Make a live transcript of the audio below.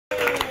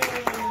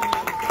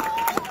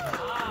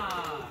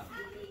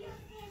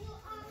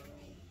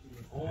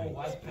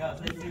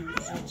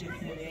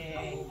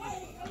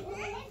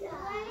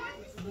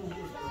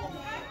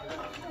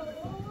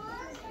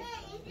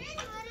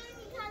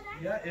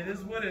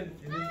wooden.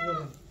 It is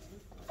wooden.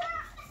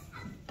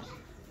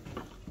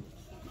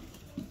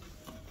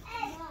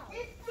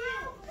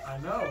 I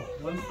know.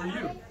 One's for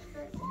you.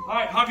 All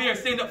right, Javier,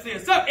 stand up. Say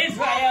yes, sir.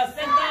 Israel,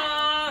 stand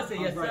up. Say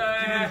yes, All sir.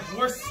 right.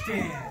 Horse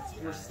stance.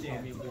 Horse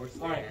stance.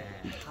 All right.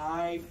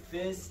 High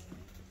fist.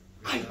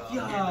 Hand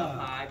up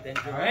high, then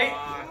All right.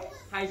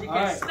 High as you All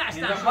can. right. Smash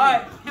Hand that up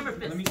high. hammer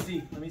fist. Let me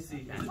see. Let me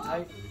see. Is it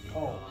tight?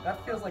 Oh,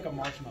 that feels like a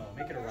marshmallow.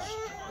 Make it a rock.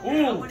 I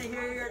Ooh. want to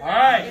hear your All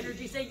right.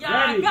 energy. Say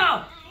yeah, Ready.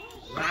 go.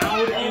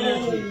 Loud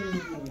energy.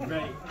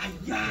 Ready.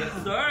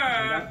 Yes,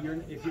 sir.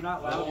 If you're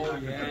not loud, you're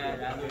not gonna Yeah,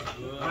 that looks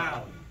good.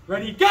 Wow.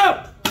 Ready,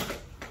 go!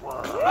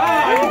 Oh,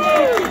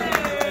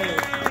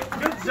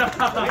 good job.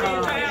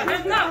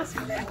 Hands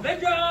up.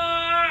 Let your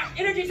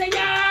energy say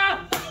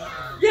yeah.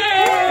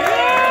 Yeah.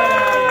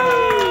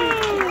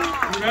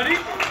 You ready?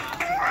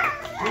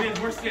 Wait,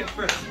 horse stance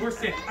first. Horse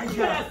stance.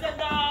 Yes,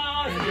 and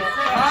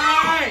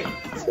Hi.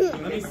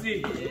 Let me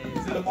see.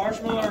 Is it a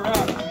marshmallow or a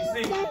rock? Let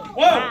me see.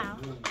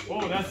 Whoa!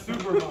 Whoa, that's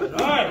super hard.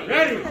 All right,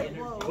 ready?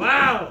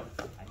 Wow.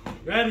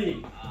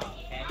 Ready?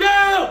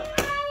 Go!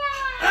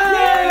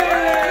 Hey!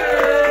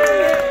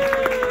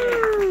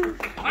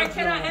 All right,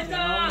 Kenna, hands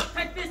up.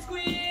 Tight fist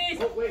squeeze.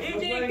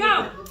 AJ,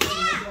 go.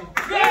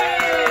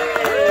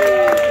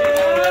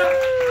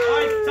 All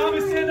right,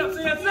 Thomas, stand up.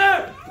 Say yes,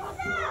 sir.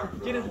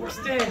 Get in horse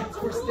stance.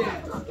 Horse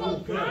stance. Oh,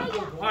 good.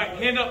 All right,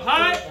 hand up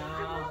high.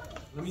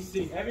 Let me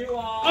see.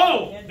 Everyone.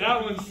 Oh,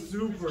 that one's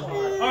super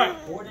hard. All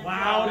right,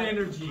 loud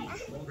energy.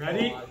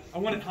 Ready? I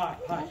want it high,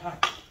 high, high.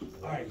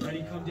 All right,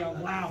 ready? Come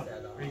down loud.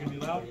 Are you gonna be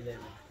loud?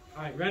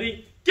 All right,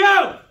 ready?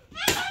 Go!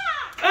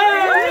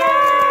 Hey!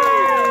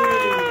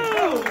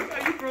 Oh, look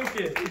how you broke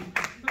it.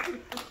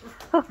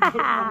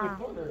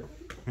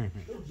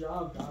 Good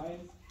job, guys.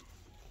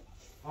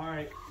 All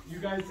right, you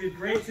guys did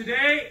great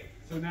today.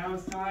 So now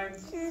it's time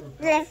for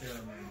pet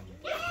ceremony.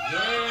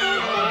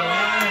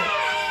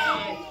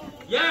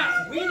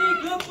 Yes, we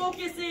need good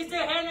focus, Sister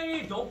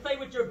Henry. Don't play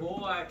with your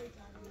board.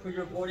 Put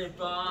your board in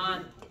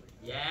front.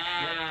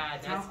 Yeah,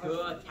 that's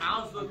good.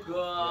 Towns look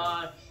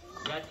good.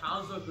 Yeah,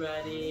 towns look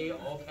ready.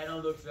 Oh, Kenna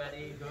looks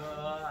ready.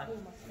 Good.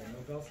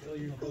 Nobel, still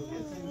your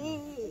focus.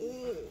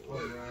 All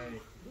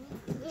right.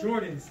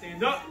 Jordan,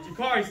 stand up.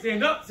 Jakari,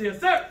 stand up. Say yes,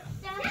 sir.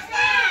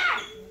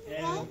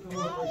 And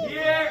come over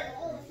here.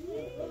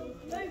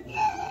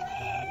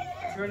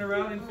 Turn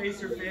around and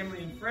face your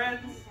family and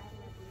friends.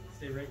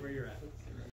 Stay right where you're at.